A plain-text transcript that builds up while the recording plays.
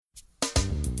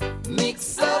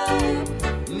Mix up,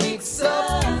 mix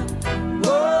up,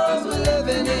 world we're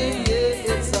living in,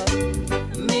 yeah, it's a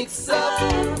mix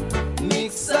up,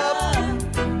 mix up,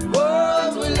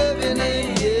 world we're living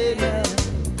in, yeah.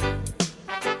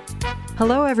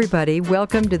 Hello everybody,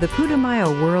 welcome to the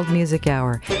Putumayo World Music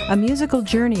Hour, a musical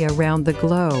journey around the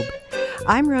globe.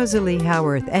 I'm Rosalie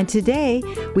Howarth, and today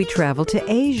we travel to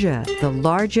Asia, the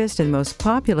largest and most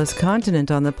populous continent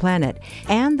on the planet,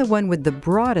 and the one with the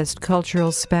broadest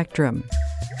cultural spectrum.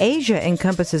 Asia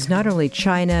encompasses not only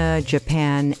China,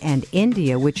 Japan, and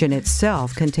India, which in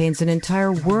itself contains an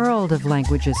entire world of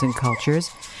languages and cultures,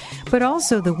 but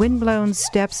also the windblown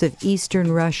steppes of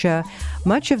eastern Russia,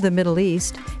 much of the Middle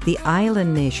East, the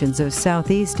island nations of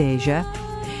Southeast Asia,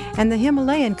 and the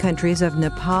Himalayan countries of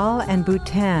Nepal and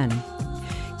Bhutan.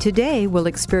 Today, we'll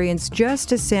experience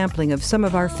just a sampling of some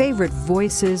of our favorite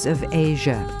voices of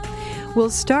Asia. We'll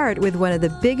start with one of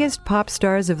the biggest pop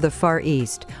stars of the Far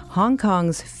East, Hong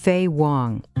Kong's Faye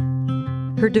Wong.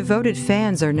 Her devoted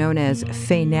fans are known as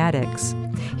Faynatics.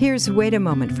 Here's Wait a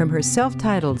Moment from her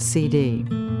self-titled CD.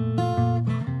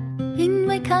 因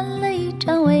为看了一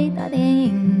场伟大电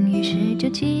影，于是就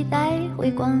期待会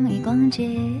逛一逛街。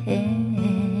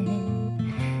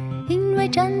因为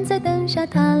站在灯下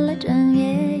谈了整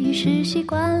夜，于是习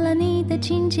惯了你的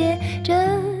情节。这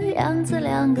样子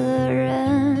两个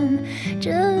人，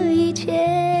这一切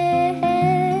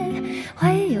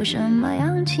会有什么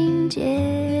样情节？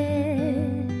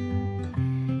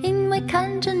因为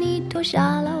看着你脱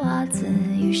下了袜子，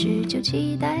于是就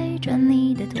期待穿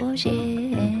你的拖鞋。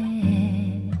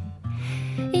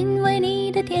因为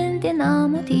你的甜点那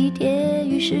么体贴，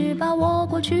于是把我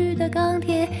过去的钢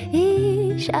铁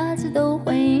一下子都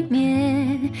毁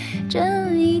灭。这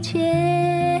一切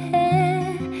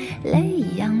泪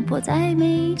一样迫在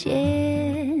眉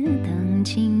间，等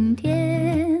晴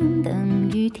天，等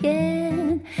雨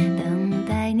天，等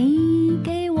待你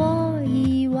给我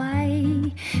意外。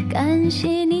感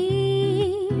谢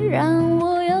你让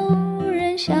我有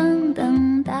人想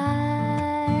等待，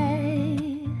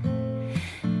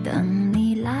等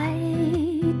你来，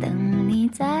等你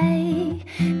在，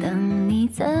等你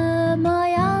怎么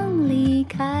样离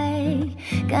开。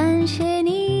感谢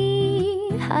你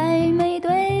还没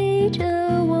对着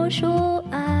我说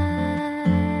爱。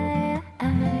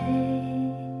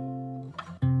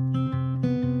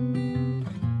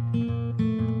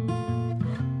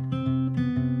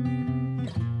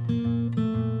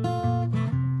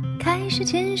开始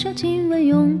牵手亲吻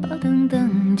拥抱等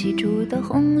等，起初的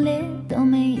轰烈都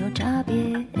没有差别。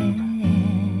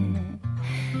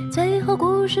最后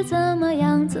故事怎么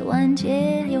样子完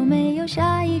结？有没有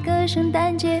下一个圣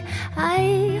诞节？还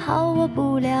好我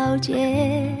不了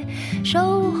解，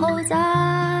守候在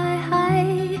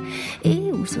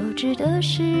一无所知的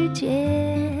世界，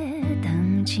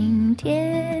等晴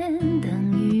天，等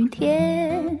雨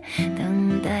天，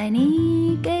等待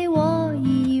你给我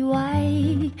意外。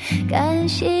感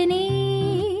谢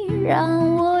你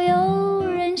让我有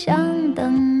人想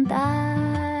等待，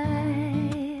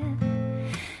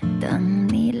等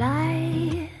你来，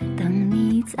等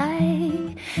你在，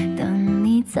等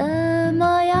你怎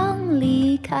么样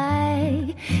离开。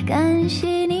感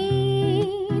谢你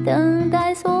等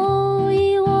待，所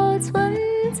以我存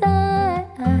在。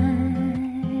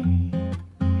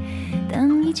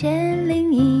等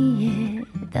1001夜，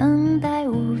等待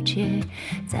无解，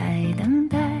再等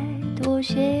待妥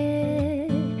协，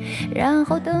然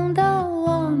后等到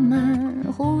我们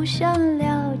互相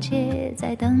了解，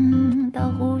再等到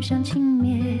互相轻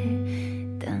蔑。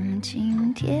等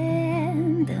晴天，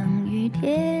等雨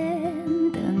天，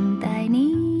等待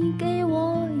你给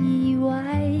我意外。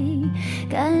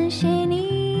感谢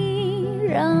你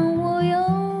让我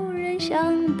有人想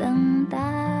等待，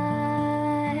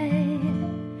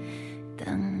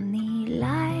等你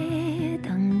来，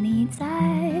等你在，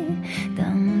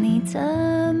等你怎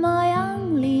么样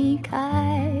离开。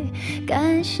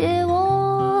感谢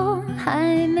我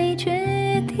还没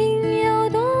决定有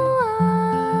多爱。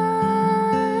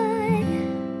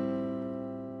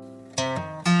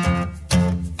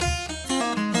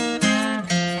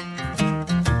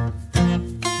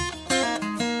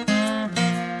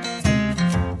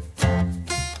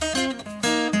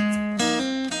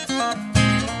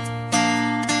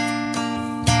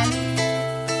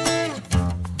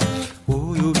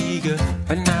我有一个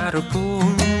很大的朋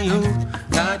友，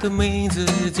他的名字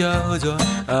叫做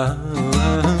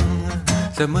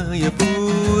什么也不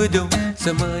懂，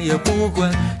什么也不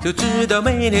管，就知道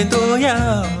每天都要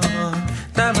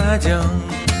打麻将。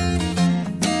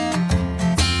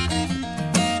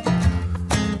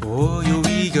我有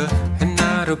一个很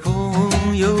大的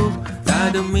朋友，他他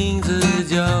的名字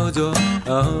叫做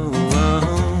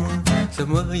什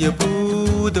么也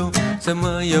不懂，什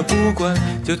么也不管，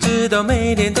就知道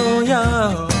每天都要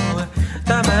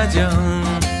打麻将。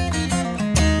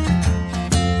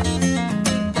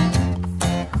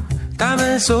他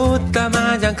们说打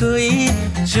麻将可以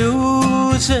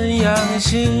修身养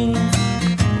性，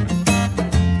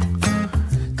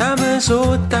他们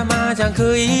说打麻将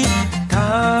可以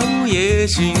陶冶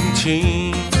心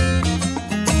情，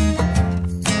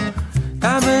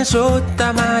他们说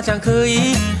打麻将可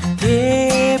以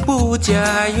贴补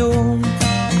家用，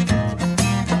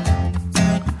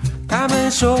他们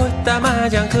说打麻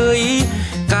将可以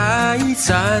改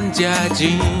善家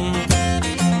境。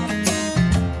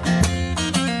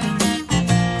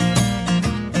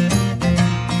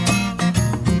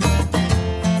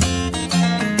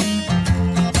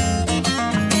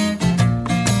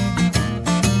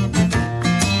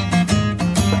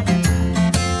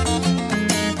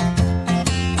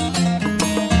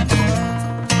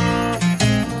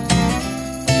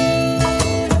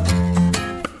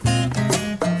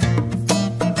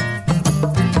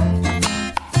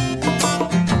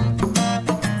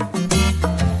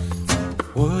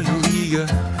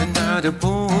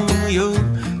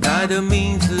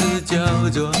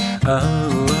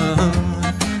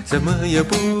什么也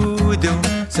不懂，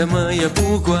什么也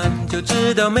不管，就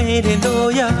知道每天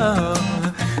都要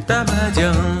打麻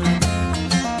将。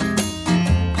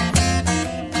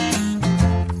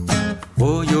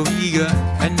我有一个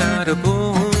很大的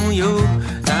朋友，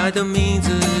他的名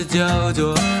字叫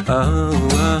做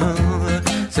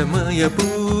什么也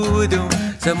不懂，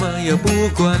什么也不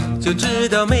管，就知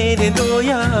道每天都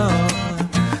要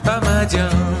打麻将。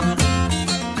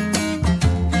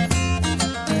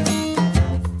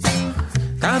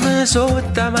他们说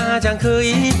打麻将可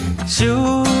以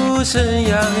修身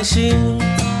养性，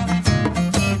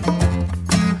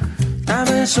他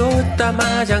们说打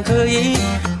麻将可以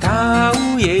陶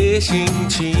冶心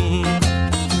情，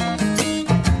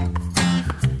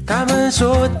他们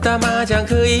说打麻将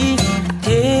可以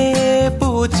贴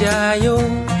补家用，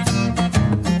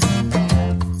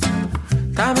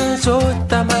他们说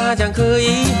打麻将可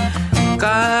以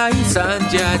改善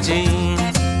家境。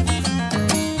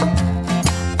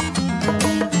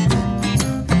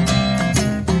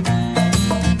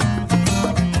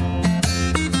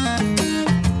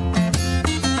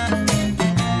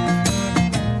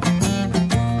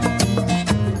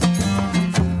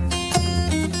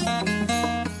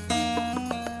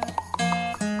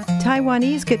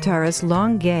Taiwanese guitarist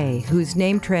Long Gay, whose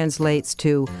name translates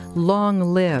to long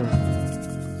live.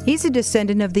 He's a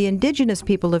descendant of the indigenous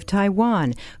people of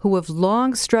Taiwan, who have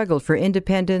long struggled for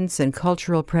independence and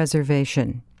cultural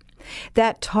preservation.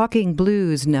 That Talking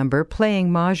Blues number, Playing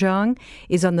Mahjong,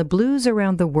 is on the Blues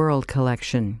Around the World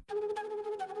collection.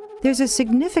 There's a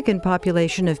significant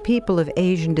population of people of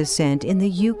Asian descent in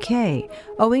the UK,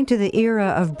 owing to the era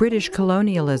of British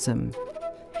colonialism.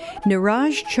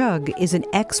 Niraj Chag is an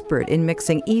expert in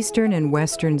mixing Eastern and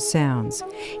Western sounds.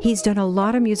 He's done a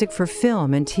lot of music for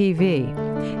film and TV.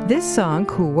 This song,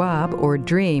 Khwaab or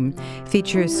Dream,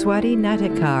 features Swati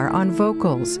Natekar on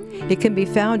vocals. It can be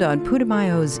found on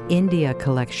Putumayo's India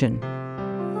collection.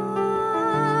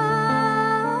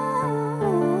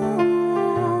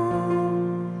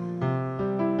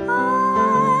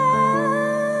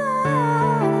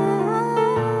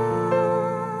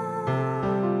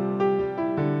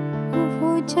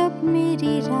 जब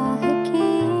मेरी राह के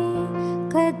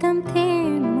कदम थे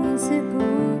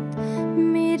मजबूत,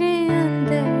 मेरे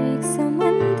अंदर एक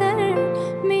समंदर,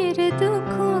 मेरे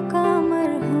दुखों का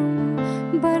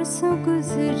मरहम, बरसों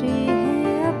गुजरे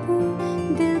हैं अब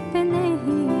दिल पे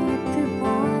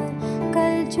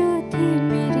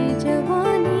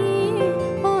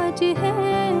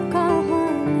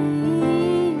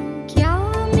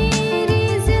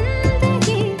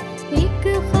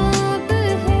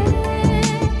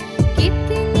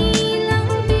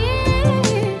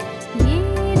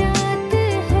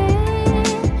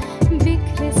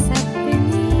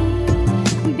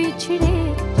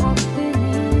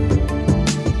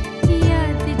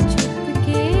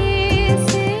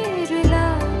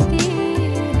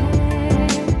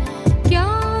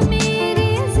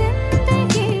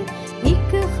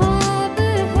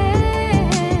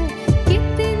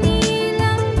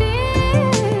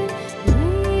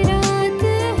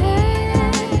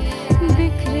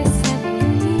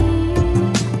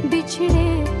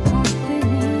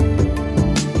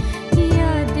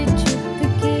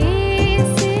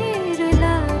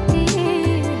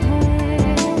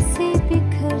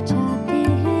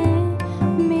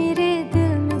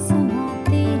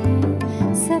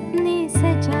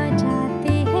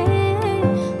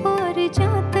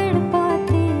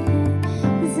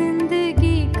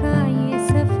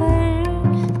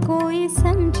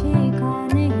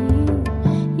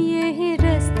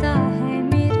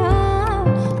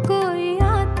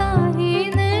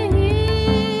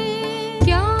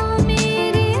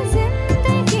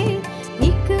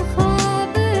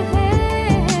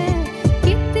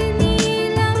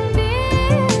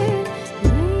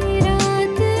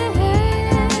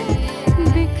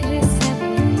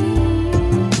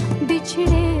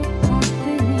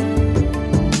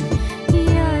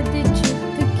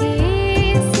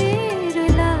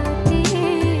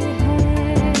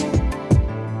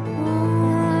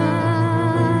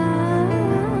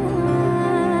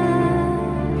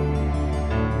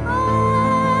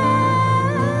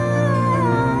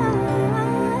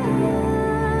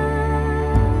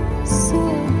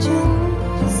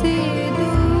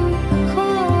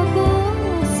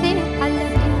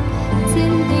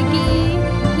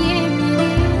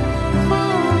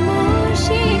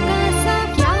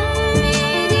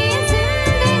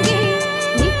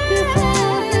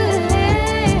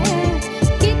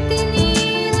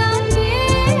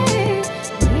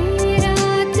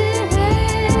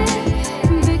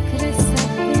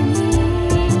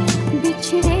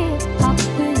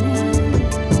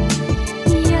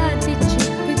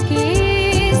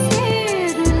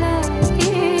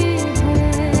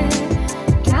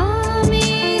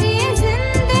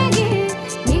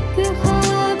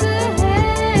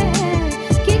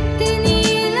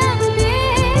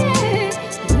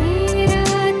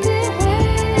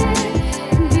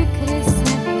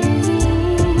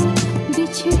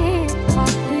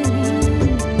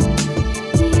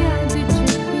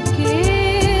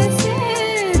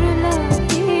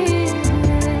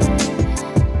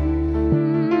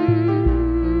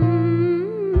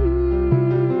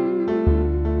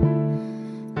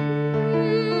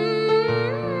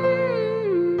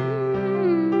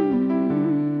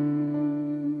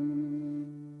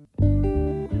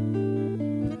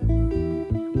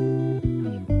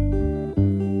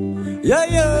Yeah,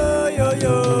 yo, yo,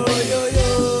 yo, yo, yo.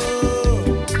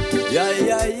 Yeah,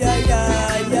 yeah, yeah,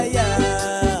 yeah, yeah,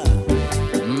 yeah.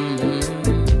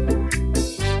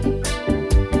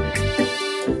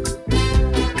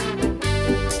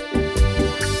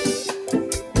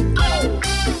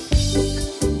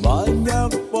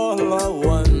 Banyak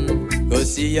pahlawan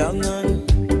kesiangan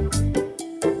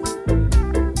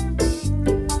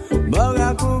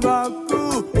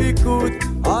mengaku-ngaku ikut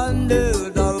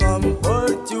andil dalam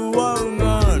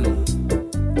perjuangan.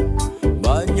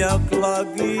 Banyak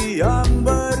lagi yang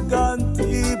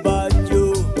berganti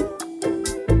baju,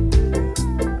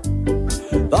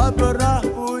 tak pernah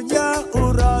punya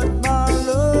urat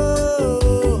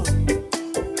malu.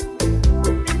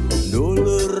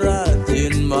 Dulu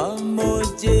rajin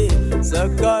memuji,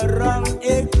 sekarang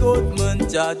ikut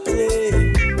mencaci.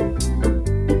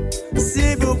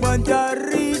 Sibuk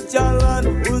mencari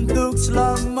jalan untuk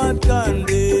selamatkan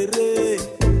diri,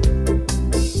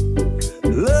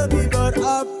 lebih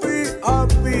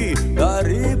berapi-api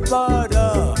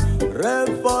daripada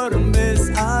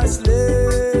reformis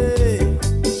asli.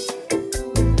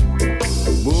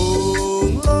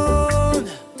 Bunglon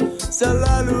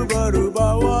selalu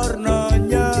berubah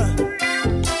warnanya.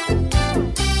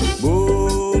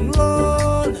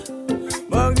 Bunglon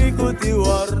mengikuti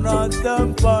warna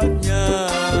tempatnya.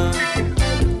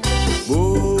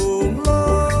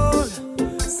 Bunglon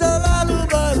selalu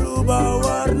berubah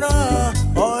warna.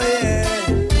 Oh yeah.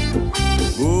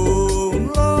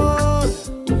 Bunglon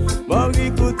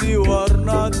mengikuti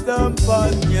warna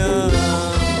tempatnya.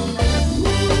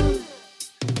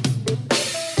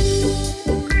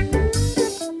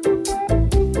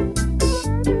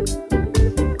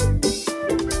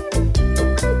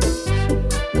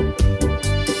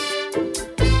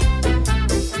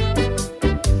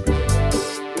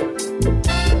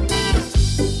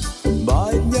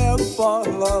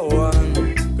 Pahlawan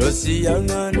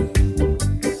kesiangan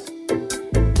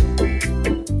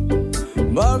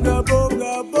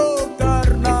mengabuk-abuk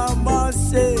karena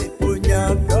masih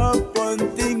punya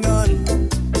kepentingan.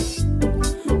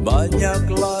 Banyak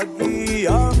lagi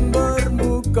yang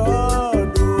bermuka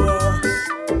dua,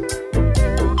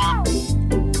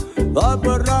 tak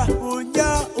pernah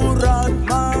punya urat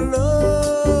malu.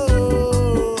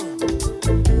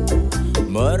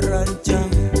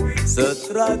 Merancang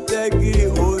strategi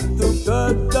untuk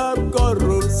tetap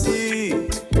korupsi,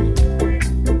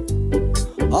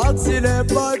 aksi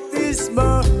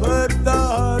nepotisme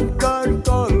pertahankan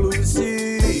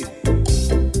kolusi.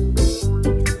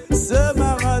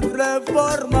 Semangat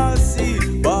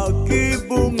reformasi bagi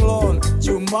Bunglon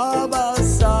cuma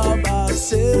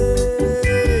basa-basi.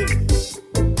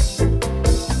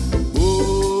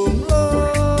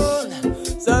 Bunglon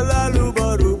selalu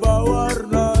berubah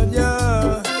warnanya.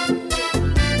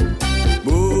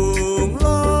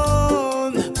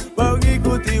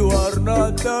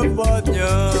 Warna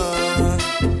tempatnya.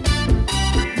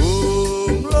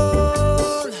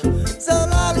 Bunglon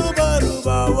selalu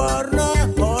berubah warna.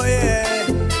 Oh yeah.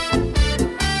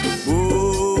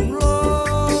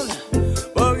 Bunglon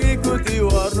mengikuti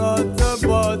warna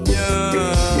tempatnya.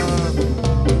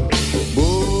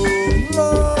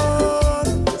 Bunglon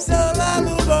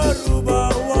selalu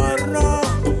berubah warna.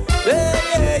 Yeah,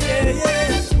 yeah, yeah, yeah.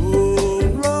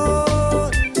 Bunglon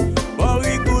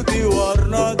mengikuti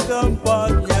warna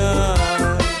tempatnya.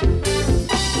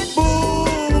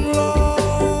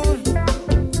 Bunglon,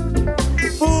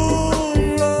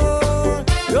 Bunglon,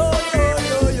 yo yo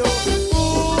yo yo.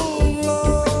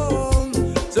 Bunglon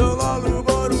selalu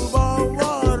berubah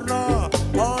warna.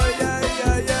 Oh yeah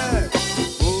yeah yeah.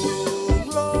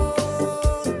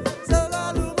 Bunglon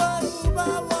selalu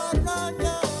berubah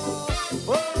warnanya.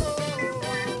 Oh,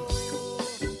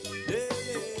 yeah, yeah.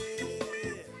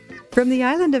 From the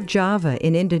island of Java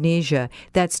in Indonesia,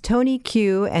 that's Tony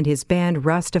Q and his band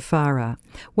Rastafara,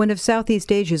 one of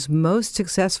Southeast Asia's most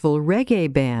successful reggae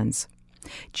bands.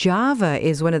 Java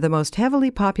is one of the most heavily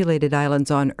populated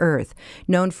islands on Earth,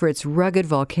 known for its rugged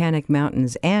volcanic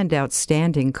mountains and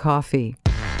outstanding coffee.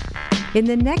 In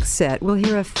the next set, we'll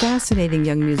hear a fascinating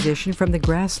young musician from the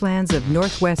grasslands of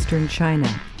northwestern China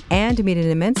and meet an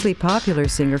immensely popular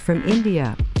singer from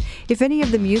India. If any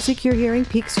of the music you're hearing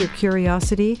piques your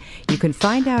curiosity, you can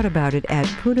find out about it at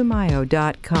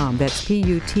putumayo.com. That's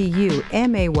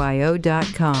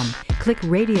Putumayo.com. Click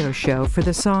Radio Show for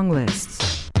the song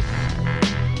lists.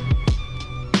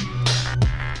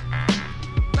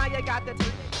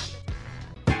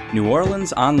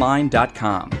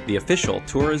 NewOrleansOnline.com, the official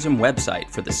tourism website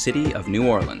for the city of New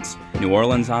Orleans.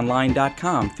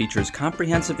 NewOrleansOnline.com features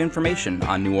comprehensive information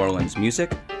on New Orleans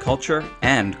music, culture,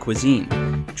 and cuisine.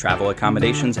 Travel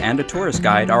accommodations and a tourist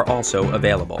guide are also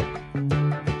available.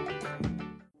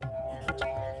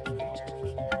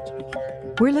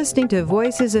 We're listening to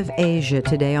Voices of Asia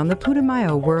today on the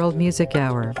Putumayo World Music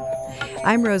Hour.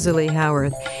 I'm Rosalie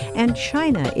Howarth, and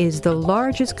China is the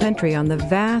largest country on the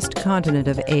vast continent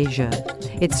of Asia.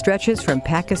 It stretches from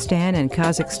Pakistan and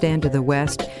Kazakhstan to the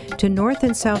west to North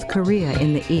and South Korea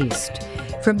in the east.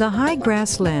 From the high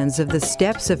grasslands of the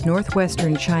steppes of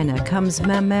northwestern China comes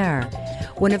Mamer,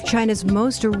 one of China's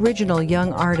most original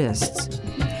young artists.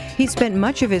 He spent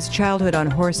much of his childhood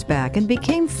on horseback and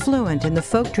became fluent in the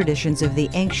folk traditions of the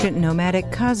ancient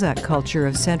nomadic Kazakh culture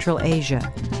of Central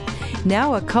Asia.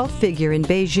 Now a cult figure in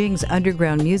Beijing's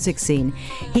underground music scene,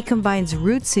 he combines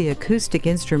rootsy acoustic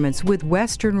instruments with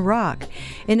Western rock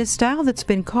in a style that's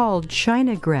been called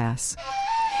China grass.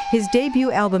 His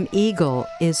debut album, Eagle,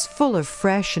 is full of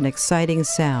fresh and exciting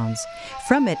sounds.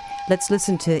 From it, let's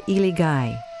listen to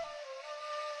Iligai.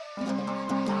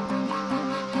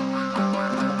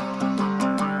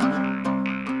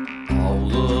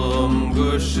 Ağlım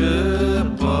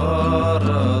göçüp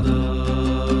baradı,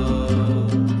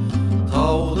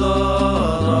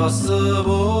 taudan asıp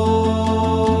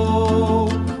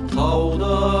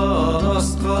taudan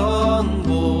askan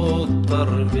bulutlar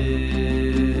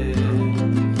men,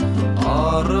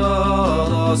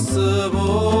 aradasıp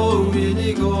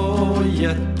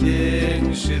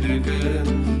iligoyettin şirkin,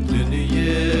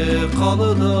 dünya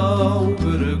kalıda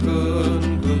bir gün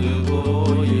gülüp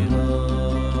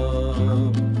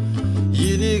oynap.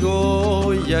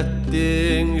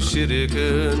 Iligoyettin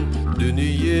şirkin,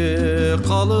 dünya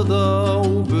kalıda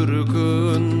bir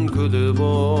gün gülüp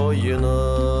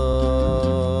oynap.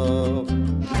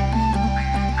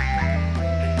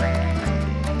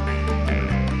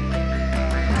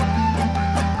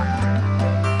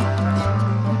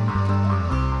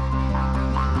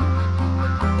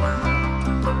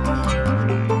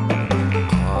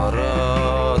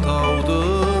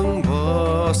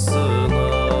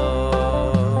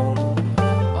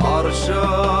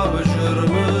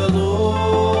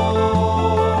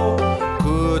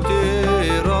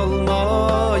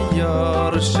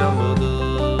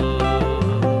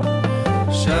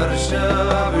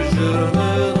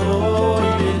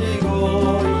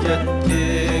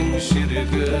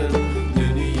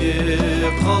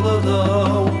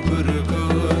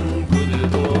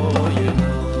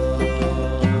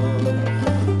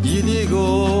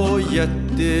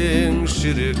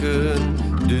 Şirkin,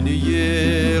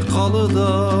 dünya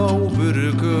kalıda bir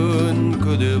gün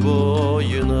külüp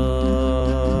oynap.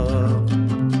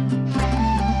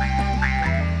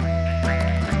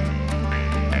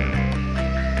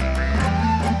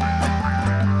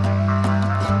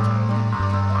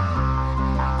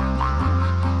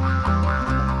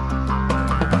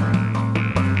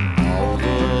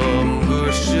 Ağlım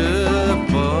göçüp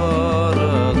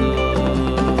baradı,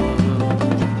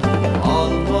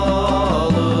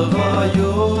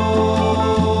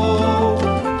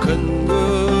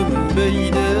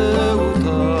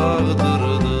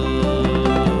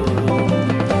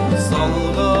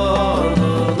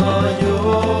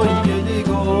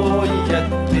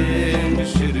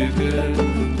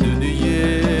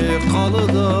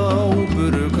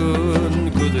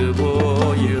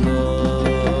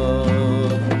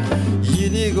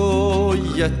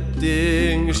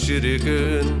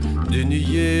 şirkin,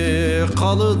 dünya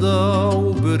kalıda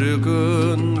bir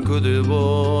gün külüp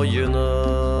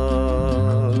oynap.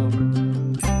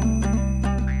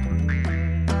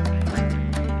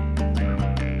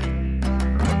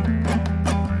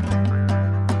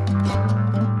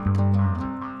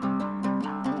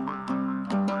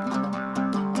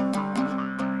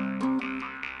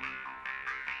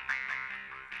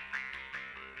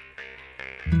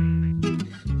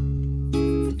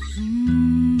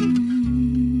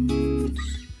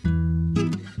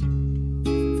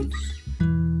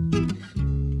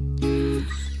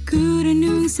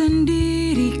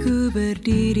 Sendiriku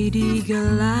berdiri di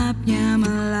gelapnya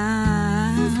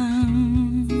malam.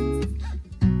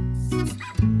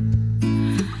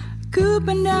 Ku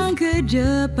pandang ke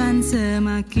depan,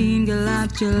 semakin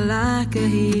gelap celah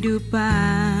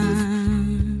kehidupan.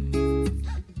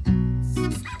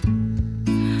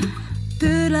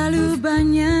 Terlalu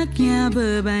banyaknya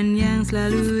beban yang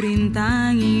selalu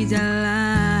rintangi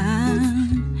jalan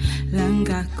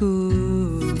langkahku.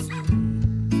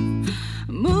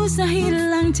 Musnah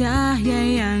hilang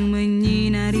cahaya yang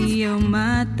menyinari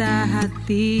mata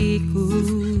hatiku.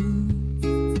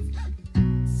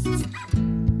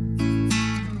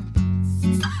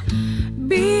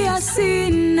 Biar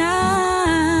sinar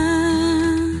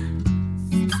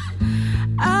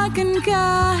akan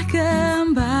Akankah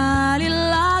kembali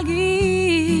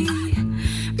lagi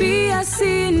biar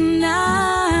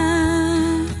sinar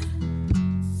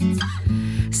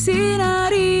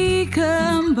sinari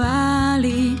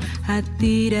kembali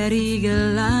hati dari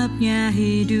gelapnya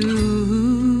hidup.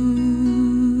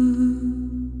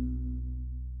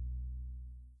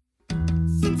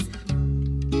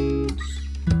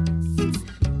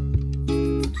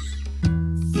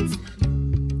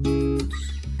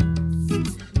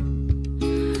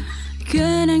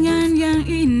 Kenangan yang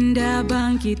indah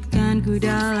bangkitkanku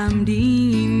dalam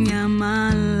dinginnya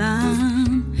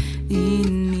malam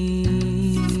ini.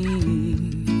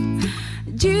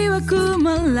 Jiwaku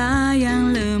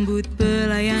melayang lembut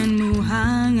pelayanmu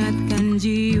hangatkan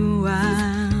jiwa.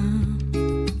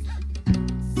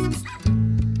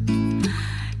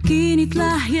 Kini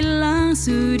telah hilang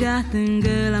sudah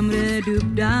tenggelam redup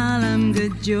dalam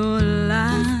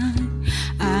gejolak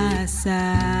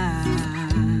asa.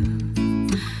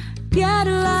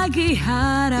 Tiada lagi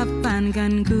harapan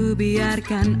kan ku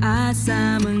biarkan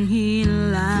asa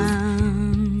menghilang.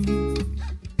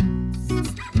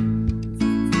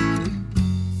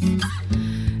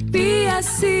 Biar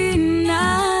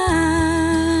sinar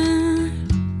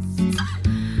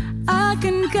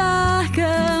akankah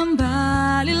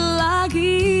kembali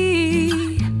lagi.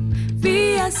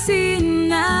 Biar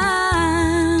sinar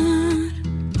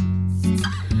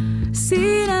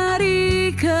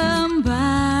sinari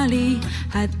kembali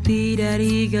hati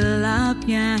dari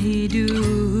gelapnya hidup.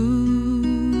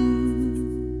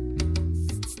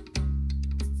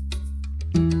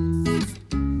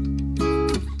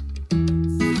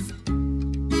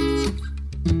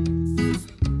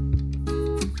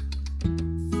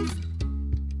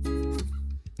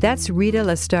 That's Rita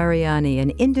Lestariani, an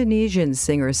Indonesian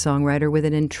singer-songwriter with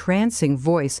an entrancing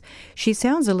voice. She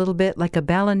sounds a little bit like a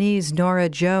Balinese Norah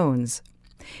Jones.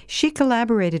 She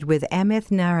collaborated with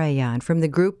Amit Narayan from the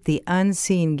group The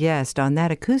Unseen Guest on that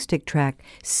acoustic track,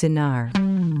 Sinar.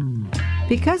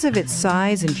 Because of its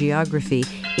size and geography,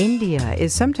 India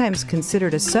is sometimes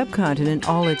considered a subcontinent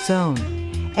all its own.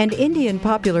 And Indian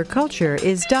popular culture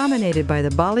is dominated by the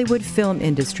Bollywood film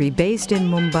industry based in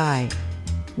Mumbai.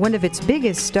 One of its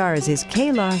biggest stars is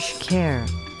Kailash Her.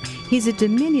 He's a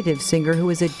diminutive singer who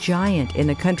is a giant in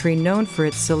a country known for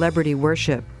its celebrity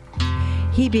worship.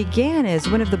 He began as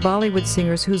one of the Bollywood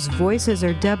singers whose voices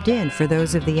are dubbed in for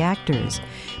those of the actors,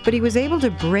 but he was able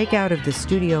to break out of the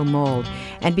studio mold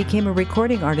and became a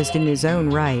recording artist in his own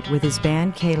right with his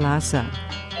band Kailasa.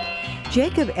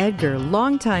 Jacob Edgar,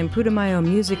 longtime Putumayo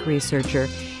music researcher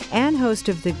and host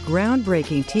of the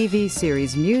groundbreaking TV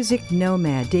series Music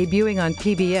Nomad, debuting on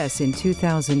PBS in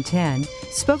 2010,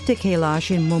 spoke to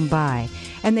Kailash in Mumbai,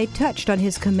 and they touched on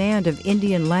his command of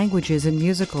Indian languages and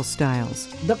musical styles.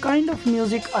 The kind of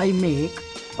music I make,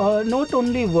 not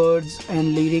only words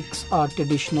and lyrics are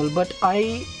traditional, but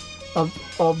I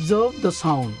observe the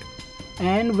sound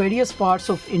and various parts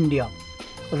of India,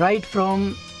 right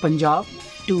from Punjab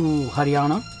to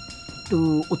Haryana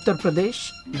to Uttar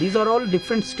Pradesh. These are all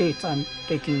different states I'm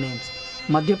taking names.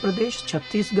 Madhya Pradesh,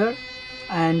 Chhattisgarh,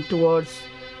 and towards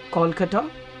Kolkata,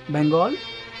 Bengal,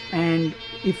 and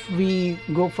if we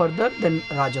go further, then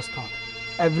Rajasthan.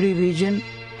 Every region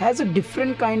has a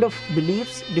different kind of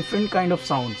beliefs, different kind of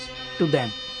sounds to them.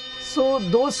 So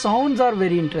those sounds are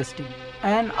very interesting,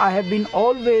 and I have been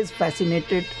always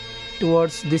fascinated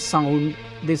towards this sound,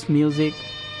 this music.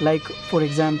 Like for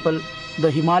example, the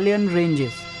Himalayan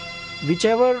ranges.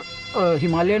 Whichever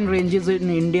Himalayan ranges in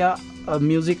India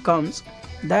music comes,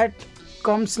 that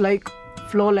comes like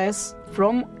flawless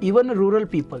from even rural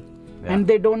people. Yeah. And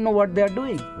they don't know what they are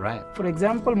doing. Right. For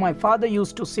example, my father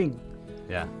used to sing.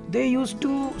 Yeah. They used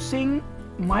to sing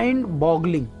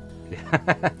mind-boggling.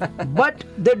 But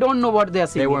they don't know what they are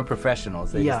singing. They weren't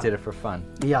professionals. They just did it for fun.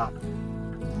 Yeah.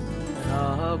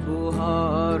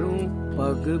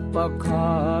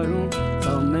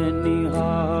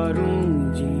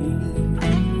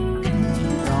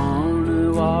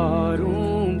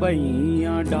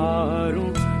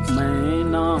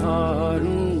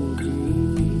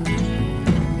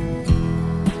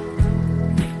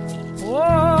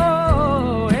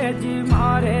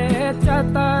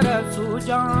 चतर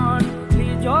सुजान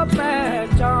लीजो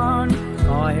पहचान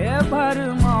काहे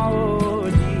भरमाओ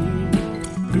जी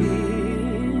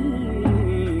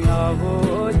आवो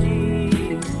जी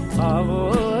आवो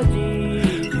जी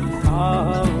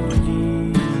आओ जी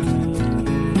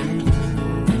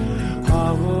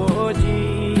आवो जी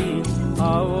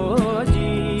आओ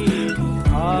जी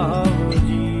आओ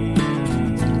जी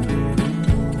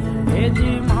ए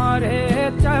जी मारे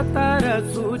चतर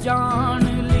सुजान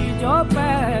जो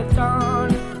पहचान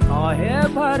बाहे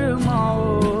भरमाओ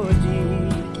जी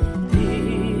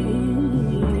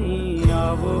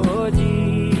आवो जी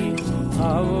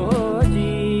आओ जी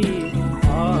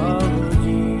आओ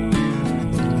जी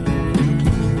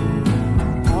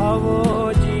आओ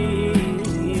जी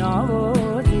आओ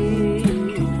जी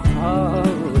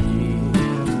आओ जी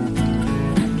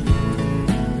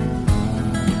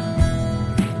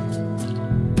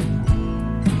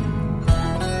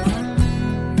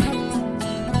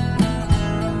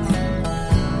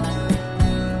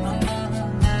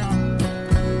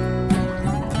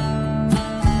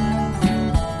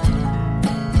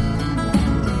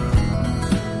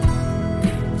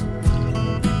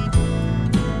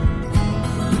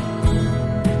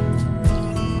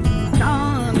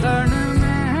चांदन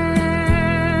में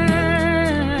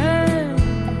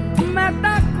मैं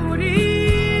तकुरी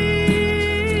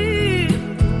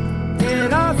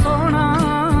तेरा सोना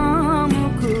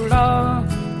मुखड़ा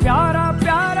प्यारा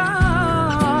प्यारा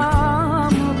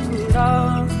मुखड़ा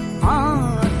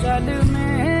आंचल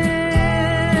में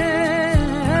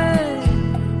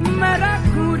मैं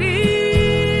रखूरी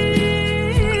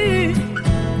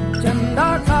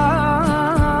चंदा का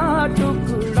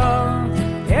टुकड़ा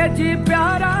हे जी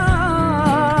प्यारा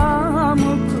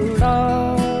मुखड़ा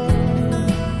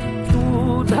तू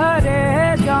धरे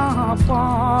जहाँ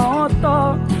पाँव तो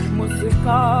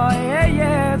मुस्काए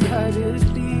ये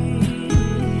धरती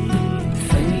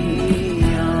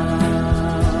सैया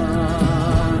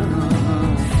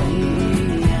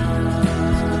सैया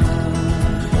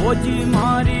ओ जी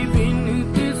मारी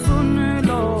बिनती सुन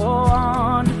लो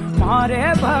आन मारे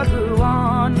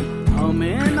भगवान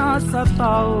हमें ना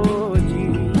सताओ जी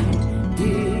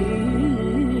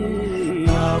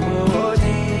आओ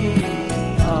जी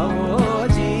आओ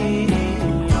जी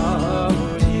आओ जी आओ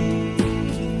जी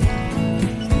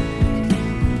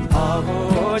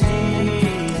आओ जी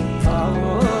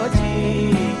आओ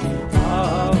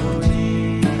जी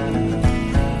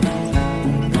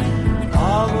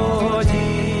आओ जी आओ जी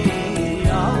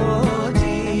आओ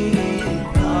जी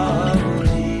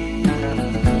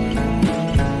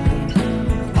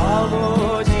आओ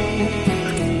जी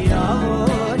आओ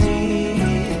जी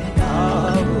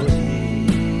आओ जी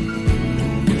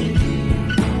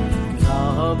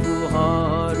राह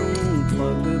बुहारूं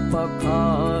पग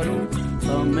पखारूं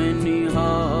समय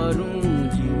निहारूं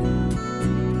जी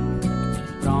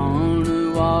प्राण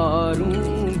वारूं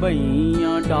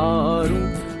बैया डारूं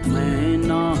मैं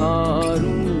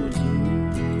नहारूं जी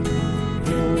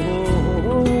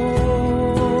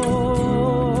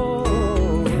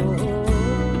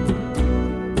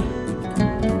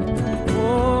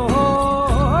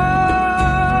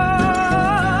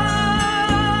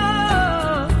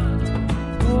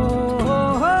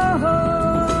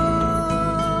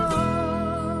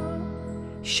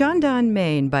Chaandan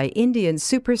Mein by Indian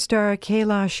superstar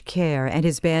Kailash Her and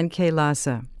his band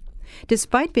Kailasa.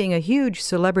 Despite being a huge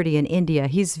celebrity in India,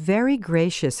 he's very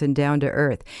gracious and down to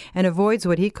earth and avoids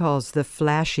what he calls the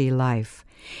flashy life.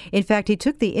 In fact, he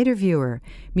took the interviewer,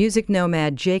 music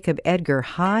nomad Jacob Edgar,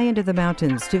 high into the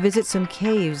mountains to visit some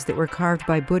caves that were carved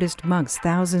by Buddhist monks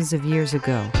thousands of years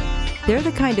ago. They're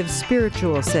the kind of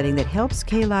spiritual setting that helps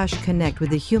Kailash connect with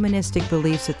the humanistic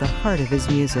beliefs at the heart of his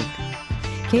music.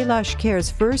 Kailash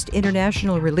Kher's first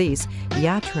international release,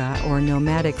 Yatra, or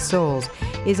Nomadic Souls,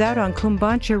 is out on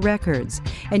Cumbancha Records,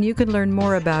 and you can learn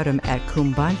more about him at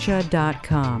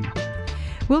Cumbancha.com.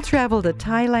 We'll travel to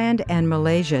Thailand and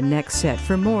Malaysia next set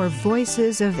for more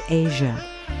Voices of Asia.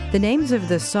 The names of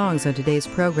the songs on today's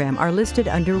program are listed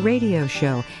under Radio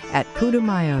Show at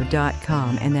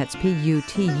Putumayo.com, and that's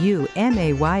Putumayo.com.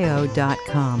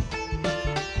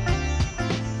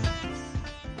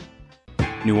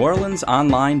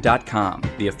 NewOrleansOnline.com,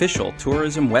 the official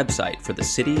tourism website for the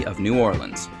city of New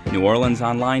Orleans.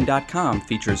 NewOrleansOnline.com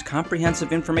features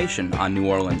comprehensive information on New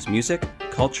Orleans music,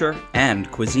 culture, and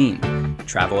cuisine.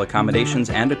 Travel accommodations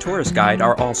and a tourist guide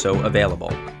are also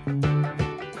available.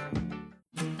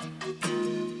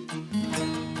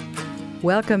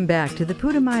 Welcome back to the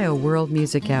Putumayo World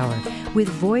Music Hour with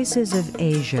Voices of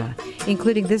Asia,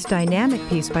 including this dynamic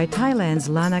piece by Thailand's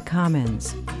Lanna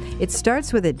Commins. It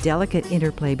starts with a delicate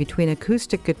interplay between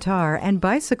acoustic guitar and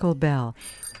bicycle bell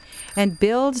and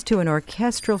builds to an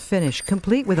orchestral finish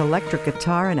complete with electric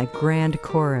guitar and a grand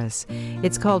chorus.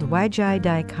 It's called Waijai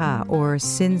Dai Ka, or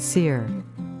Sincere.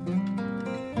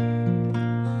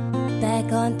 แต่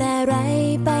ก่อนแต่ไร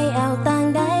ไปเอาต่าง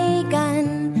ใดกัน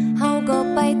เฮาก็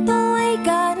ไปต้วย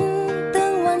กันตึ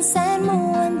งวันแสนม่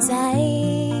วนใจ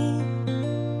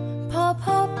พอพ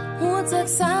บหัวจาก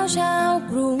สาวชาว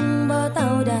กรุงบ่เต่า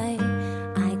ใด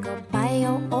อ้ายก็ไปเอ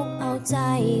าอกเอาใจ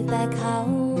แต่เขา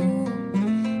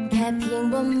แค่ เพียง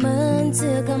บ่เหมือนเธ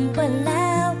อกำปั้นแ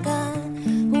ล้วกัน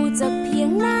หูจักเพีย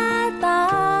งหน้าตา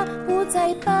หูใจ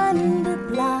ปั้นหรือเ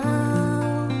ปล่า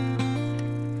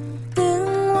ถึง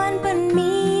วันเป็น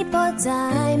มีพอใจ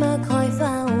มาคอยเ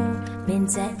ฝ้าเป็น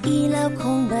ใจอีแล้วค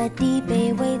งบ่ดีไป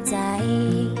ไว้ใจ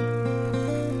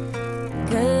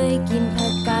เคยกินผั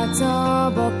กกาดจอ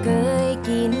บ่เคย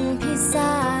กินพิซซ่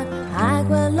าหาก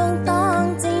ว่าลงต้อง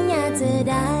ใจอยากจะ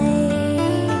ได้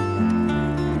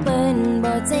เปิ้น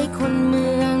บ่ใจคนเมื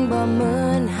องบ่เหมื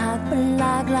อนหากเป็นหล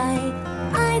ากหลาย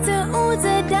อ้ายจะอู้จ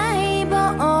ะได้บ่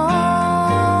ออ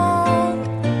ก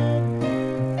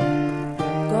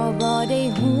ก็บ่ได้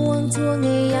ห่วงช่วง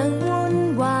นี้ยังวุ่น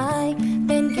วายเ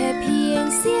ป็นแค่เพียง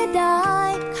เสียดาย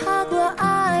หากว่า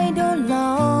อ้ายโดนหล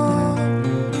อก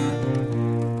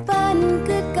เปิ้น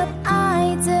กึดกับอ้าย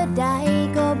จะได้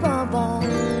ก็บ่บอก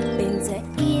เป็นจะ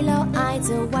อีแล้วอ้ายจ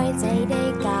ะไว้ใจได้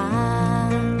กา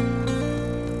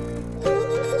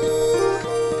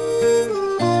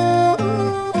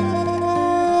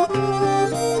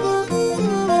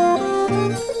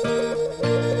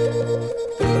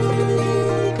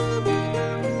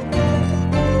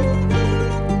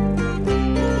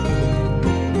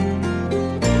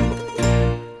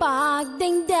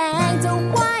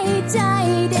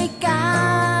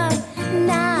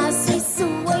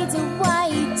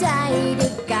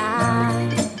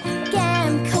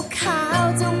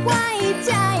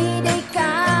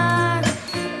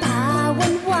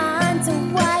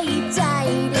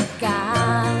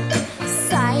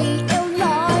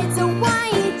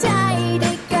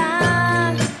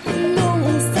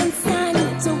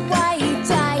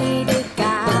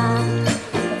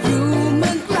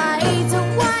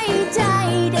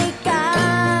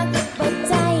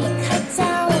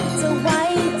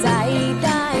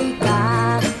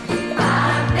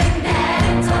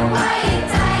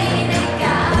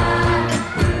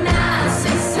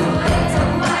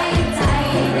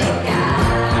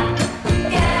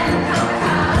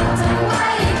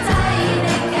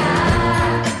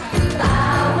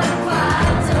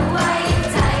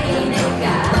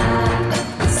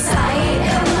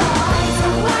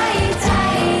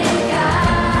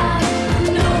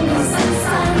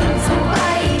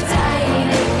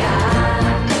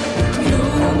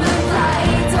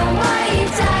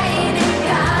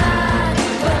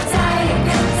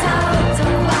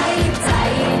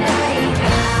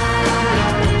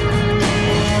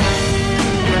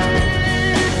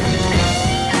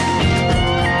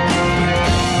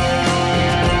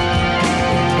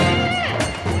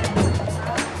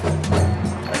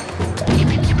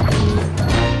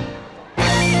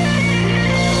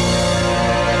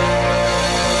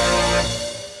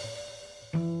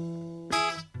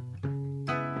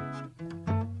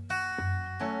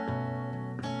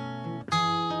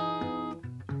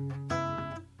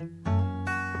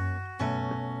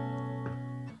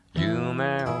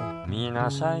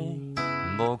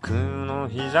僕の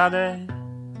膝で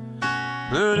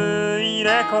古い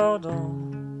レコード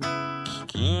聴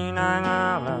きな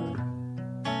がら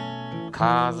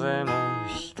風も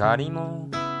光も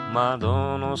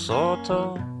窓の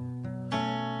外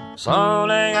そ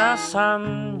れが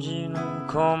3時の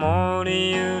子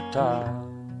守歌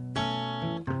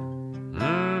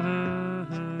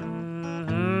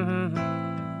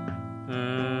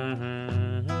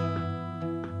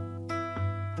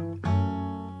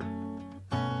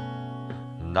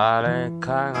誰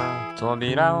かが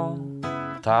扉を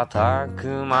叩く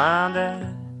まで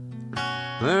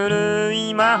古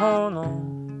い魔法の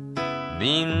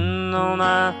瓶の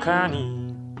中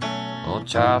にお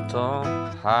茶と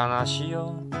話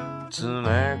を詰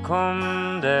め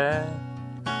込んで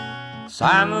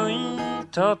寒い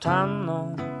トタン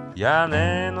の屋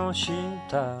根の下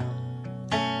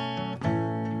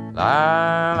ラ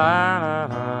ララ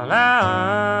ララ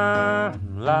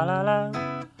ララララ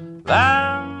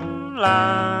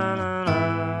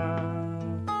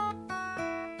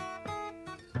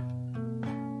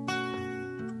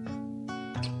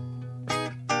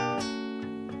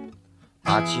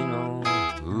街の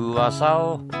噂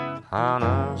を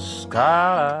話すか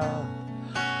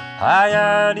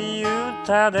ら流行り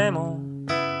歌でも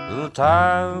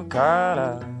歌うか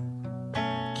ら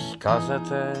聞かせ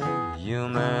て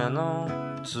夢の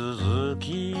続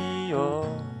きを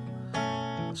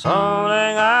そ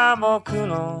れが僕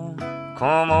の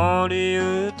子守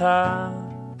歌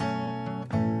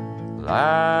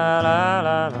ラララ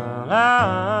ララ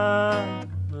ラ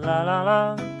ララララ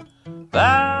ラ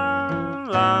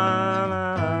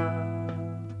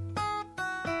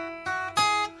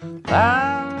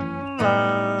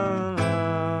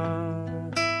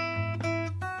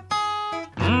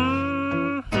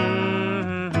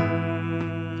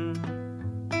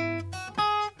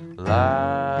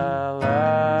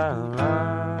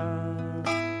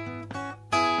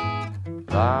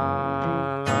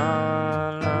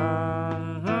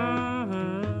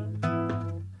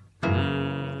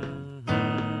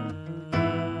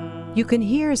You can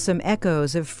hear some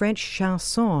echoes of French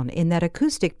chanson in that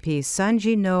acoustic piece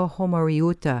Sanji no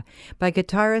Homoriuta by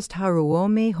guitarist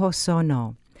Haruomi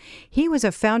Hosono. He was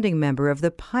a founding member of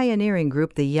the pioneering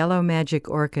group the Yellow Magic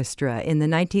Orchestra in the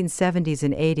 1970s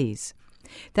and 80s.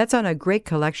 That's on a great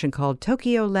collection called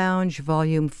Tokyo Lounge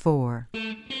Volume 4.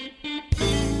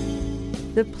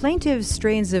 The plaintive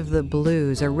strains of the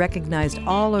blues are recognized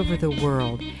all over the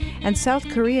world, and South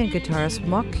Korean guitarist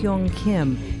Mok Kyung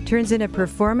Kim turns in a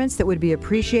performance that would be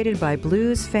appreciated by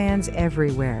blues fans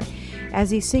everywhere,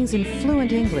 as he sings in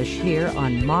fluent English here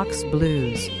on Mok's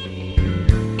Blues.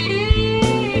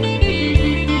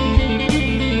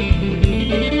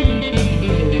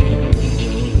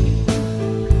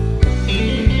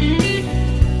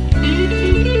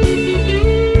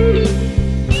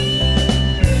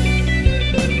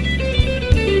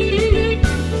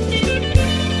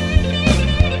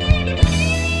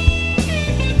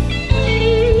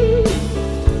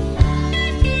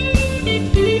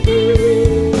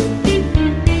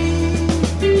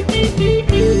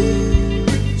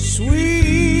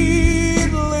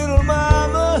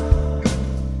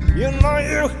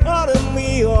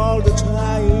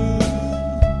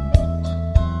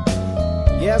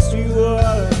 Yes, you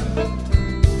are.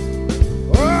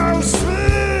 Oh,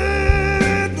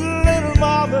 sweet little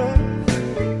mama,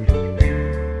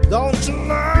 don't you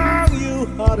know you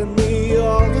haunted me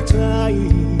all the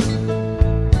time?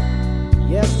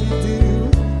 Yes, you do.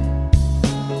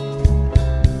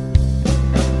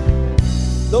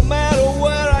 No matter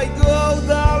where I go,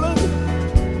 darling,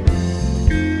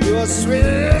 your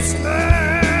sweet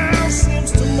smile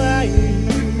seems to me.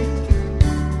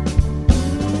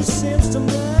 Seems to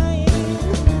me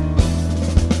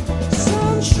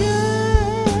sunshine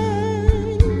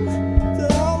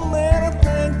don't mean a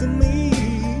thing to me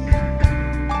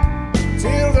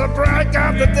till the break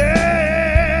of the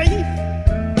day.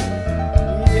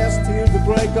 Yes, till the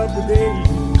break of the day.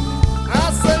 I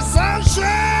say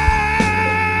sunshine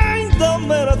don't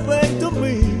mean a thing to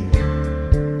me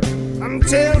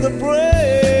until the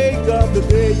break of the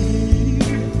day.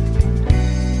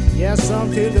 Yes,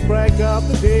 until the break of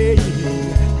the day.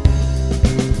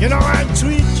 You know I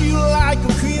treat you like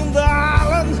a queen,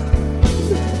 darling.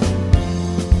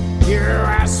 You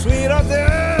are sweeter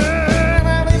than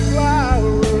any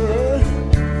flower,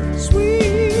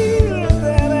 sweeter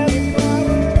than any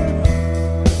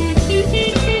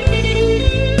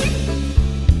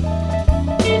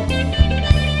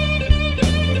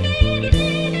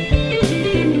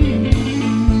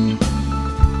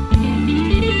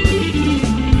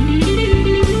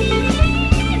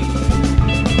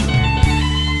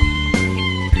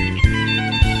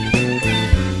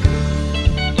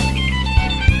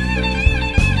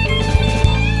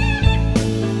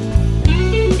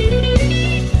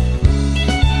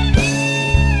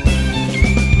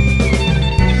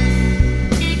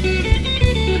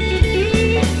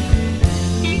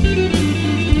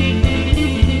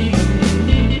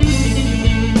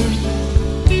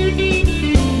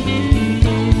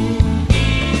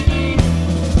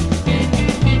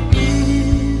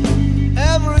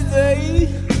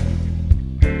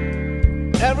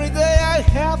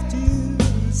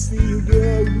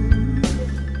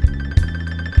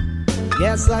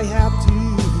yes, I have to.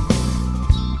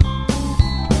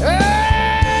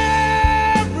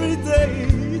 Every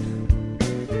day,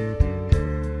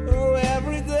 oh,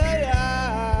 every day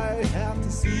I have to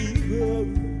see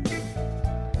you.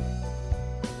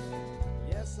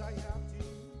 Yes, I have to.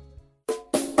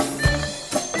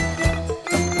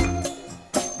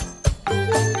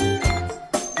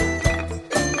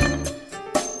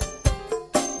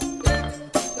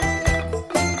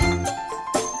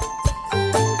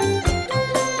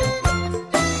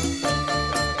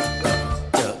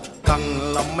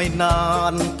ไม่นา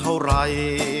นเท่าไร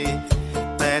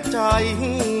แต่ใจ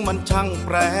มันช่างแป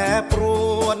รปร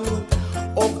วน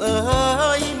อกเอ๋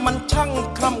ยมันช่าง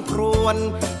คร่ำครวญ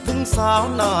ถึงสาว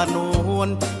หน้านวล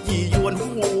ยี่ยวน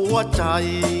หัวใจ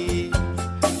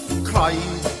ใคร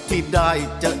ที่ได้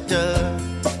เจอ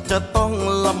จะต้อง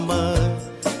ละเมอ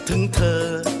ถึงเธอ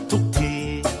ทุกที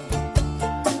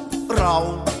เรา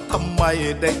ทำไม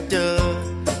ได้เจอ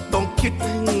ต้องคิด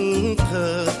ถึงเธ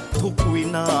อทุกวิ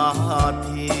นา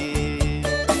ที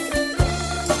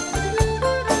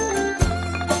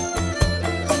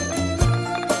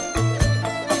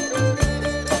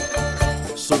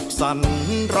สุขสันต์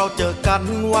เราเจอกัน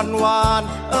วันวาน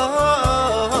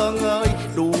เงย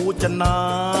ดูจะนา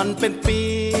นเป็นปี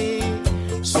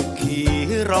สุขี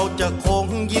เราจะคง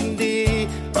ยินดี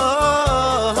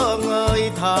เงย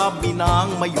ถ้ามีนาง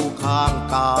มาอยู่ข้าง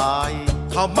กาย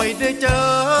ถ้าไม่ได้เจอ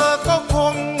ก็ค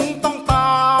งต้องต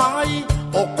าย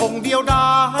อกคงเดียวด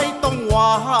ายต้องว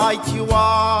ายชีว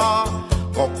า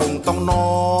ก็คงต้องน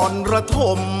อนระท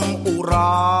มอุร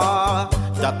า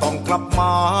จะต้องกลับม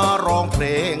าร้องเพล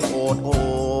งโอดโอ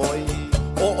ย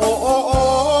โอโอโอโอ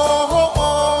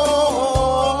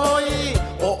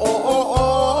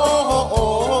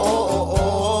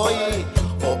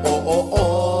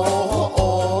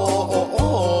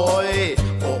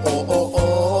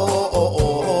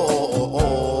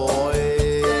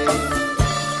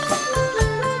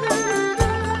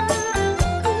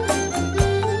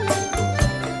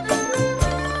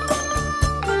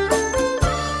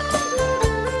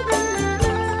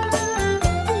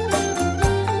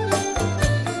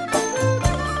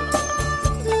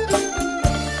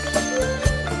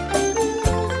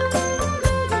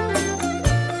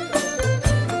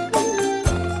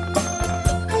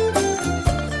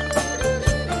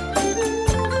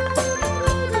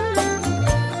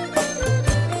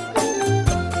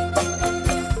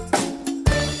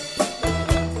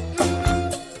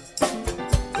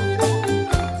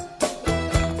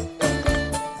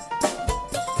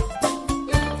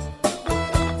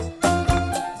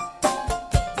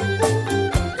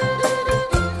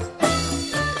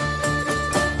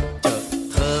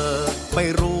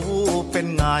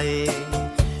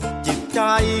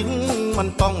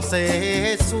ต้องเส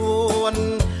สวน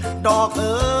ดอกเ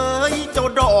อ๋ยเจ้า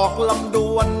ดอกลำด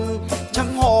วนช่าง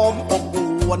หอมอบอ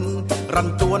วนรัน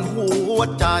จวนหัว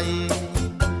ใจ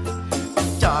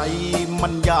ใจมั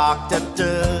นอยากจะเจ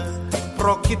อเพร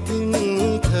าะคิดถึง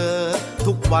เธอ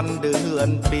ทุกวันเดือน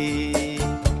ปี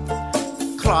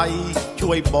ใครช่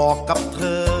วยบอกกับเธ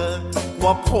อ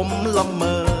ว่าผมละเม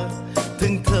อถึ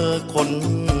งเธอคน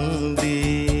ดี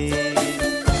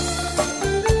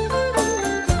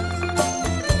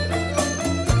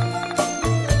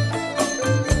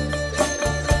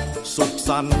สุข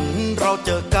สันต์เราเจ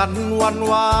อกันวัน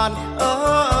วาน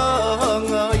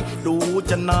เงยดู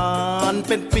จะนานเ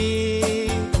ป็นปี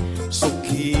สุ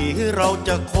ขีเราจ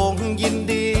ะคงยิน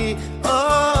ดี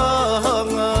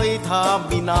เงยถ้า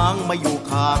มีนางมาอยู่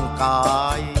ข้างกา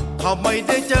ยถ้าไม่ไ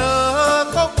ด้เจอ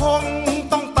ก็คง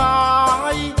ต้องตา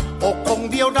ยอกคง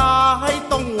เดียวดาย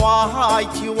ต้องวาย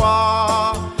ชีวา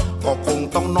ก็คง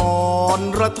ต้องนอน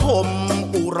ระทม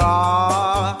อุรา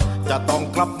จะต้อง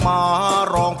กลับมา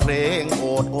ร้องเพลงโอ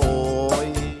ดโอย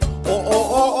โอโอ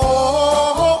โอโอโอ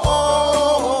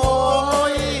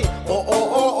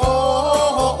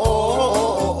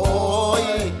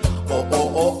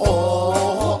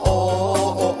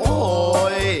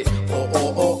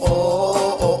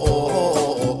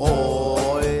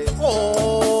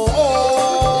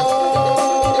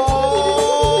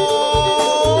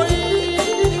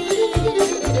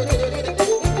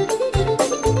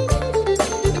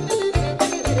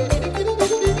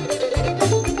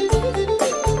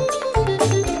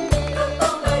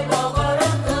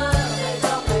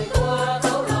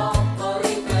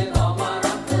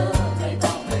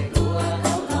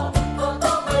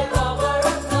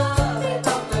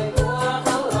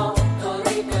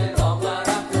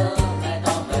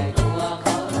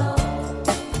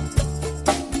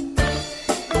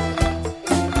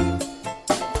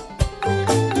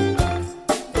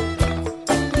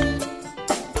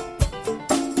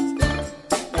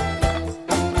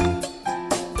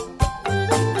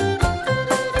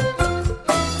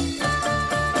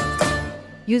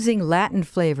Using Latin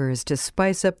flavors to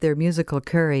spice up their musical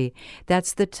curry,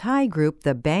 that's the Thai group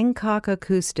the Bangkok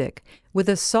Acoustic, with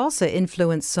a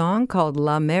salsa-influenced song called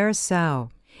La-Mer-Sao.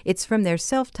 It's from their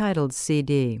self-titled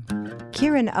CD.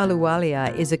 Kiran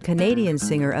Ahluwalia is a Canadian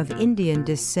singer of Indian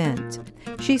descent.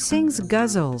 She sings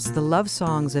ghazals, the love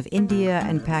songs of India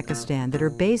and Pakistan that are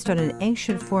based on an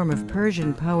ancient form of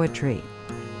Persian poetry.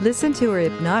 Listen to her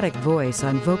hypnotic voice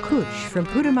on Kuch from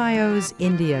Putumayo's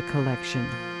India collection.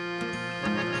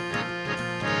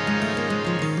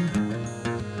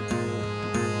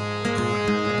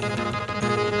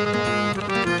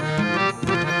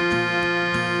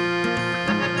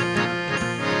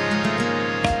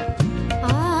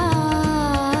 Ah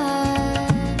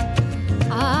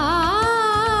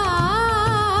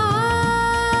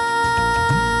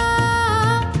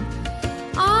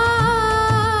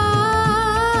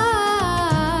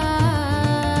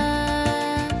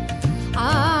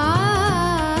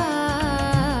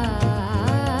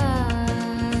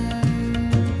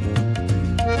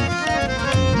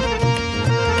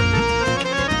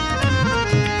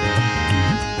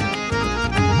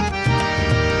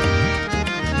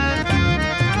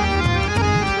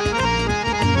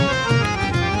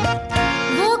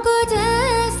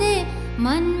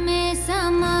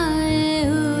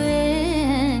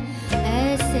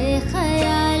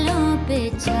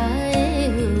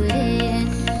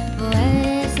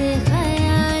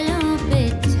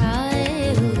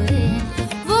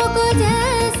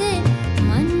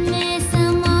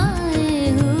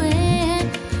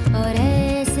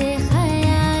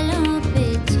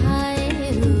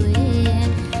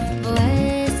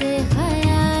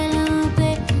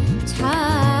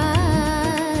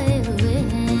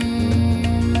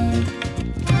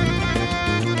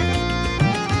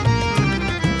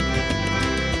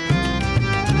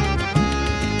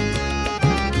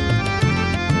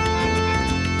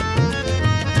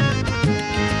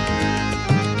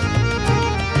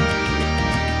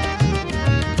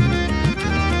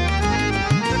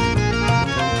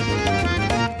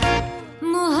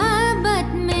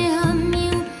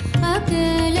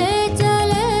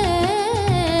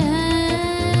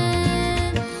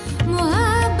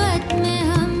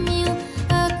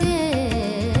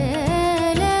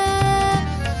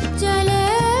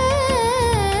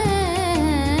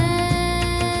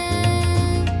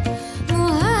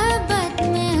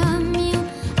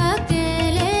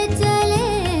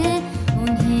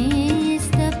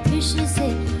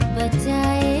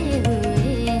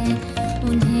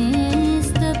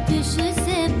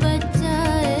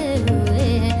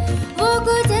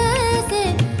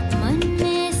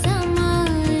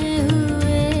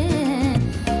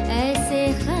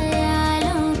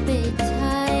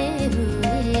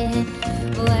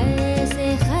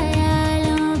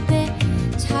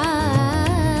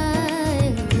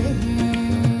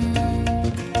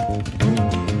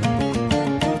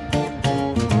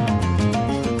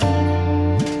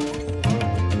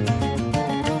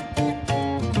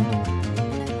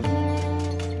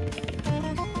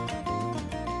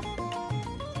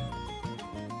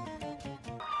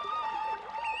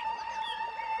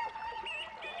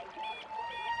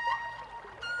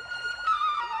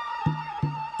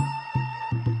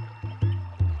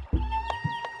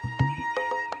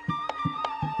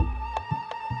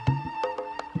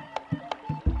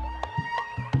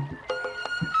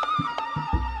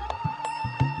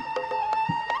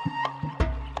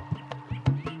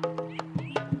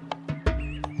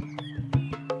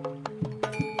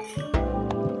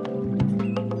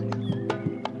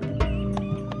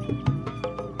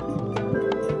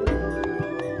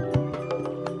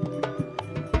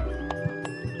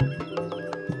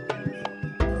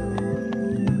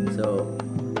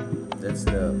that's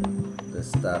the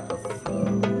start of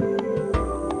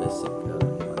basic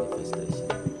manifestation.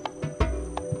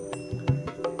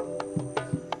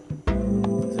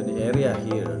 So the area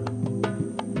here,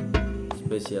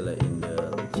 especially in the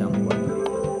Changwon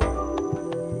River,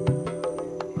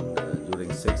 during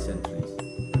 6th centuries,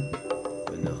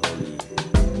 when the holy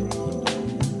Hindu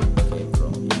came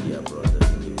from India, brought the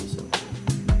Hinduism,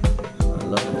 a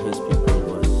lot of his people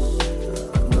was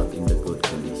not in the good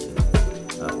condition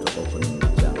after opening the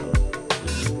jungle.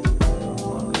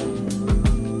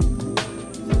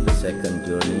 So the second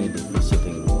journey, the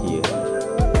visiting here,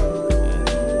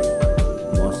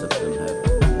 and most of them have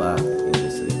bathed in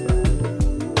this river.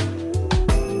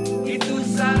 Itu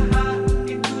saha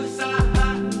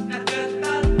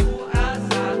naketanku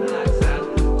asa-asa,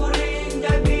 kuring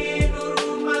jadi nu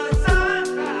rumah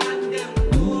sakaan jeung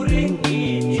kuring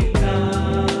ijina.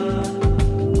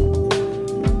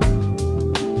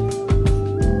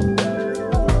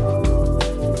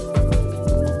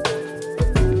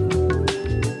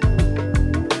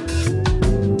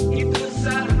 Itu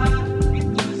saha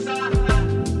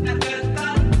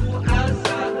naketanku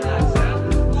asa-asa,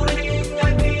 kuring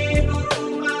jadi nu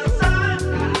rumah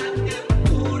sakaan jeung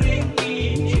kuring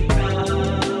ijina.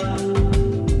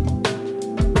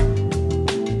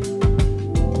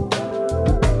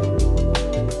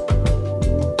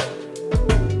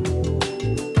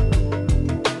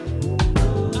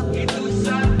 Itu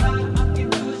saha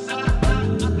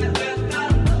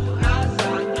naketanku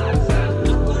asa-asa,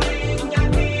 kuring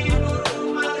jadi nu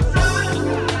rumah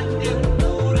sakaan jeung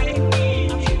kuring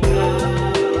ijina.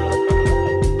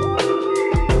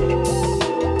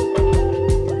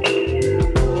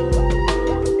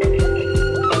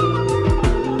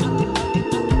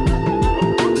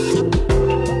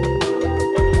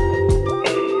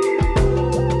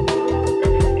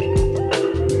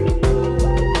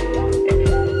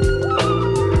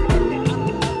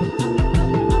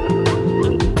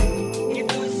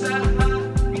 Itu saha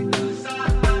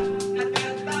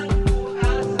naketanku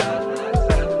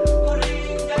asa-asa,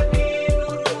 kuring jadi nu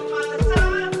rumah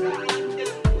sakaan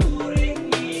jeung kuring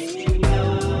ijina.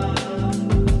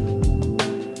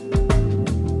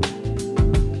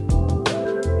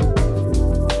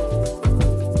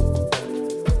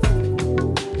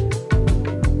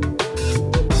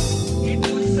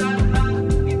 Itu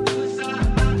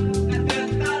saha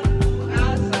naketanku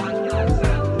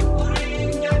asa-asa,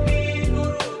 kuring jadi nu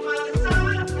rumah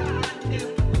sakaan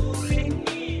jeung kuring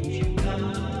ijina.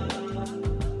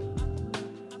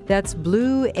 That's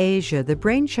Blue Asia, the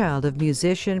brainchild of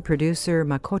musician, producer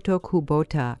Makoto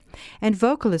Kubota and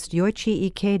vocalist Yoichi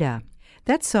Ikeda.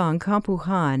 That song,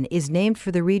 Kampuhan, is named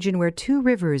for the region where two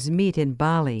rivers meet in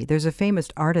Bali. There's a famous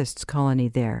artists' colony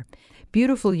there.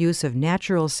 Beautiful use of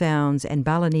natural sounds and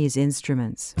Balinese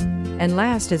instruments. And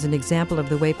last, as an example of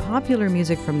the way popular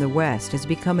music from the West has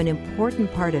become an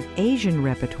important part of Asian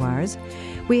repertoires,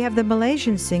 we have the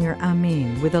Malaysian singer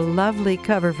Amin with a lovely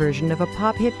cover version of a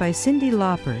pop hit by Cyndi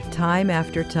Lauper, Time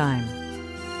After Time.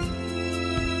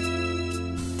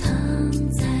 躺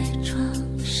在床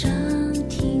上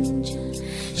听着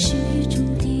时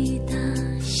钟滴答，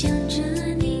想着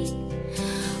你，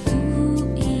无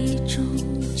意中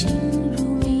进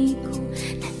入迷宫，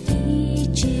难以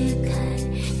解开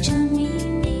这秘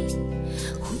密，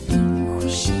忽隐忽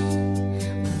现，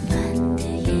温暖的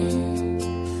夜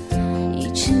已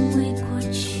成为过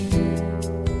去，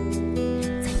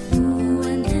在不完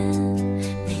的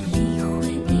美丽回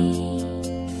忆。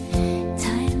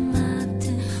Time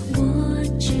after，我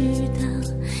知道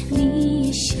你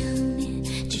也想念，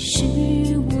只是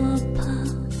我跑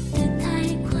得太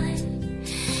快，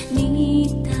你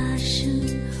大声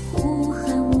呼喊，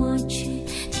我却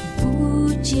听不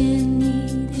见你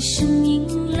的声音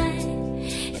来。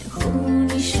然后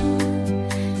你说，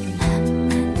慢慢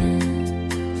的，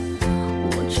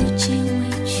我逐渐委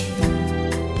屈，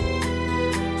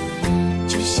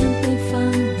就像被放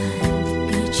慢的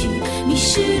歌曲，迷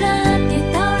失了，跌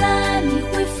倒了，你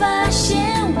会发现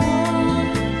我。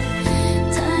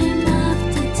Time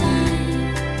after time，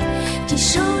接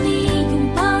受你，拥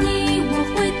抱你，我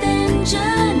会等着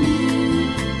你。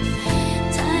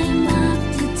Time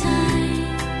after time，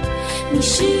迷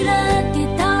失了，跌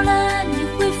倒了，你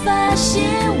会发现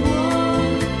我。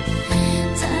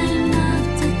Time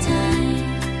after time，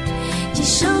接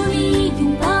受你，拥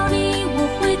抱你，我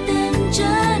会等着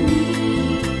你。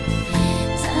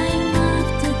Time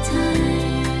after time。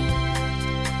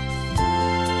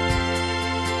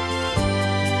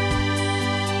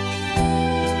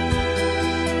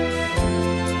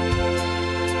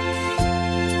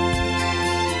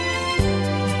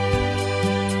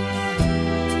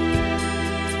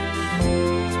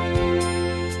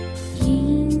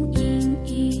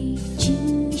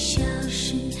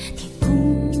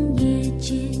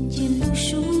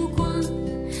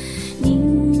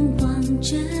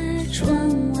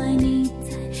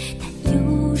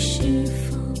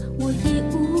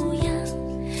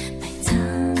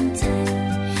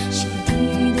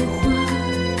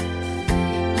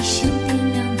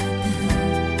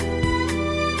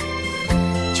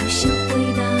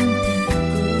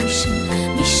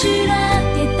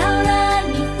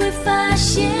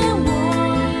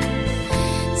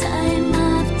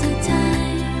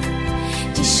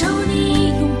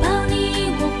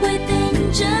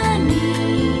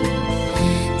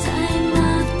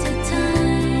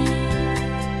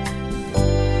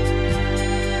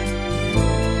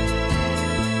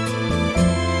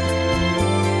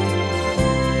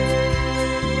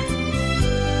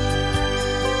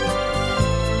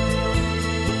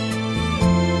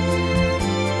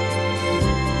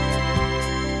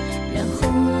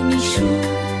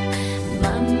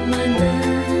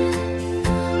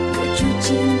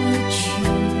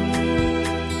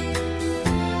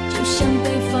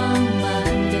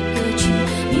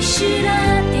是了，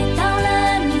跌倒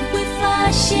了，你会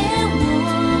发现我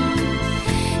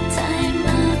time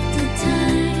after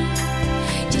time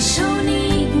接受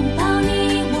你，拥抱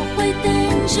你，我会等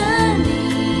着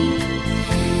你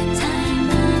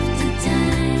time after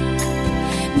time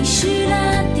迷失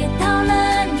了，跌倒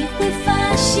了，你会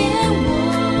发现我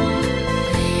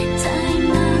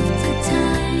time after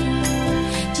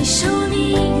time 接受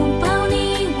你，拥抱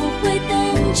你，我会等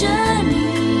着你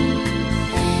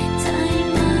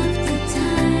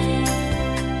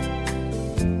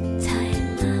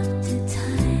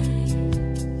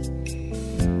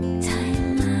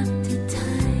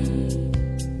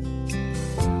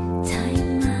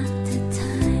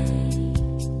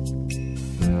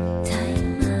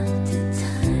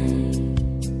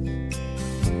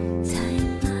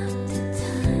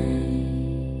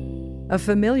A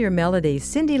familiar melody,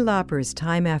 Cyndi Lauper's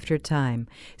Time After Time,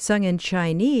 sung in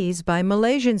Chinese by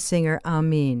Malaysian singer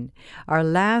Amin, our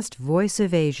last Voice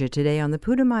of Asia today on the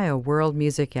Putumayo World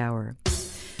Music Hour.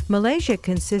 Malaysia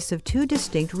consists of two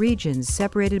distinct regions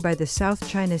separated by the South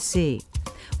China Sea,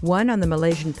 one on the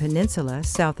Malaysian peninsula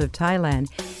south of Thailand,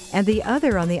 and the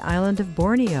other on the island of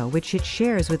Borneo, which it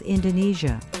shares with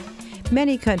Indonesia.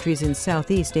 Many countries in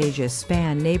Southeast Asia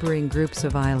span neighboring groups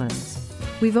of islands.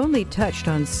 We've only touched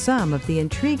on some of the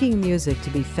intriguing music to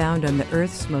be found on the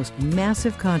Earth's most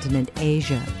massive continent,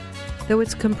 Asia. Though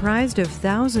it's comprised of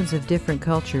thousands of different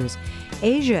cultures,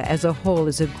 Asia as a whole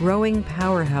is a growing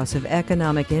powerhouse of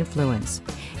economic influence,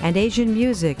 and Asian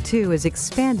music, too, is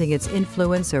expanding its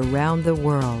influence around the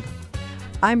world.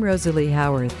 I'm Rosalie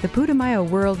Howarth. The Putumayo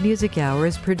World Music Hour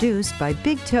is produced by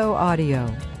Big Toe Audio.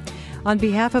 On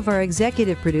behalf of our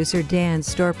executive producer, Dan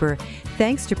Storper,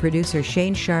 thanks to producer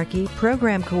Shane Sharkey,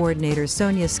 program coordinator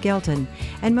Sonia Skelton,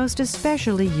 and most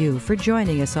especially you for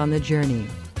joining us on the journey.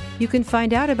 You can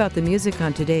find out about the music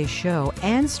on today's show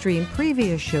and stream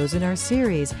previous shows in our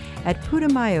series at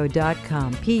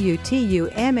putumayo.com,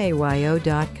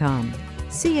 Putumayo.com.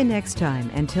 See you next time.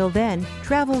 Until then,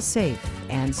 travel safe,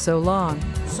 and so long.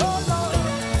 So long.